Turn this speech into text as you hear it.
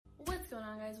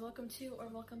going on, guys? Welcome to or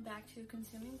welcome back to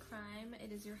Consuming Crime.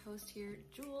 It is your host here,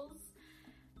 Jules,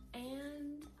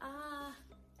 and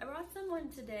I brought someone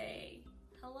today.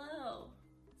 Hello.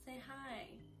 Say hi.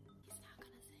 He's not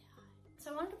gonna say hi.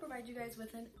 So I wanted to provide you guys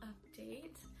with an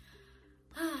update.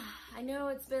 I know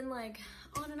it's been like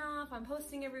on and off. I'm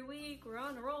posting every week. We're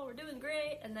on a roll. We're doing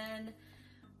great. And then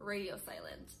radio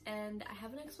silent. And I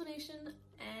have an explanation,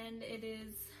 and it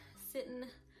is sitting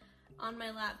on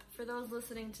my lap. For those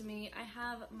listening to me, I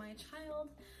have my child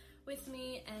with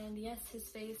me, and yes, his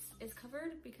face is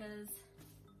covered because,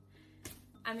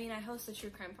 I mean, I host a true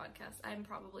crime podcast. I'm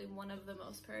probably one of the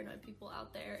most paranoid people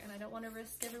out there, and I don't want to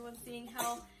risk everyone seeing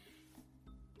how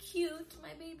cute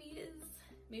my baby is.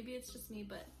 Maybe it's just me,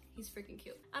 but he's freaking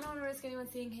cute. I don't want to risk anyone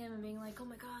seeing him and being like, oh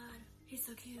my god, he's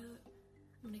so cute,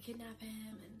 I'm gonna kidnap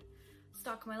him and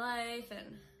stalk my life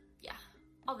and yeah,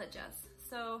 all that jazz.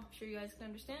 So I'm sure you guys can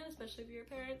understand, especially if you're a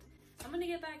parent. I'm gonna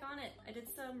get back on it. I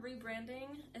did some rebranding.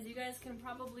 As you guys can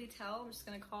probably tell, I'm just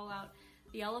gonna call out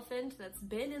the elephant that's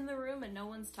been in the room and no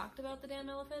one's talked about the damn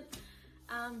elephant.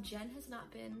 Jen has not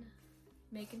been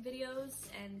making videos,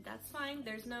 and that's fine.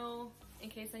 There's no, in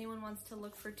case anyone wants to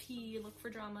look for tea, look for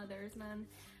drama, there's none.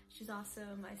 She's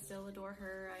awesome. I still adore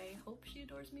her. I hope she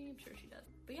adores me. I'm sure she does.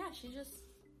 But yeah, she just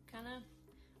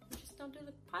we just don't do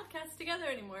the podcast together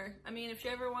anymore. I mean, if she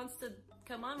ever wants to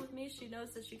come on with me, she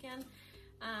knows that she can.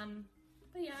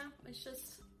 But yeah,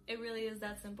 it really is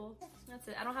that simple. That's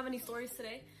it. I don't have any stories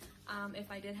today.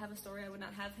 If I did have a story, I would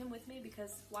not have him with me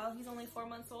because while he's only 4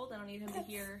 months old, I don't need him to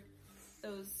hear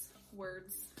those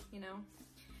words, you know?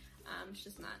 It's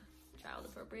just not child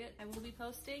appropriate. I will be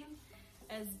posting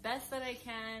as best that I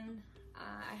can.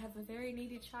 I have a very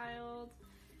needy child.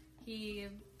 He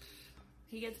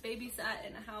gets babysat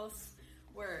in a house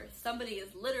where somebody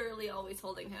is literally always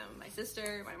holding him. My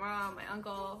sister, my mom, my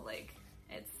uncle, like,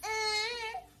 it's,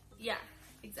 yeah,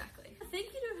 exactly. Thank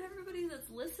you to everybody that's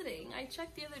listening. I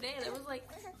checked the other day, there was like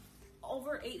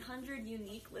over 800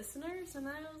 unique listeners, and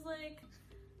I was like,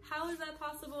 how is that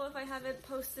possible if I haven't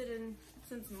posted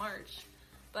since March?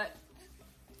 But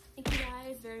thank you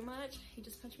guys very much. He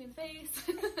just punched me in the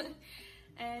face.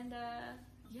 And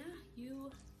yeah,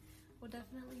 you will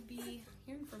definitely be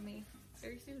hearing from me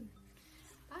very soon.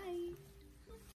 Bye.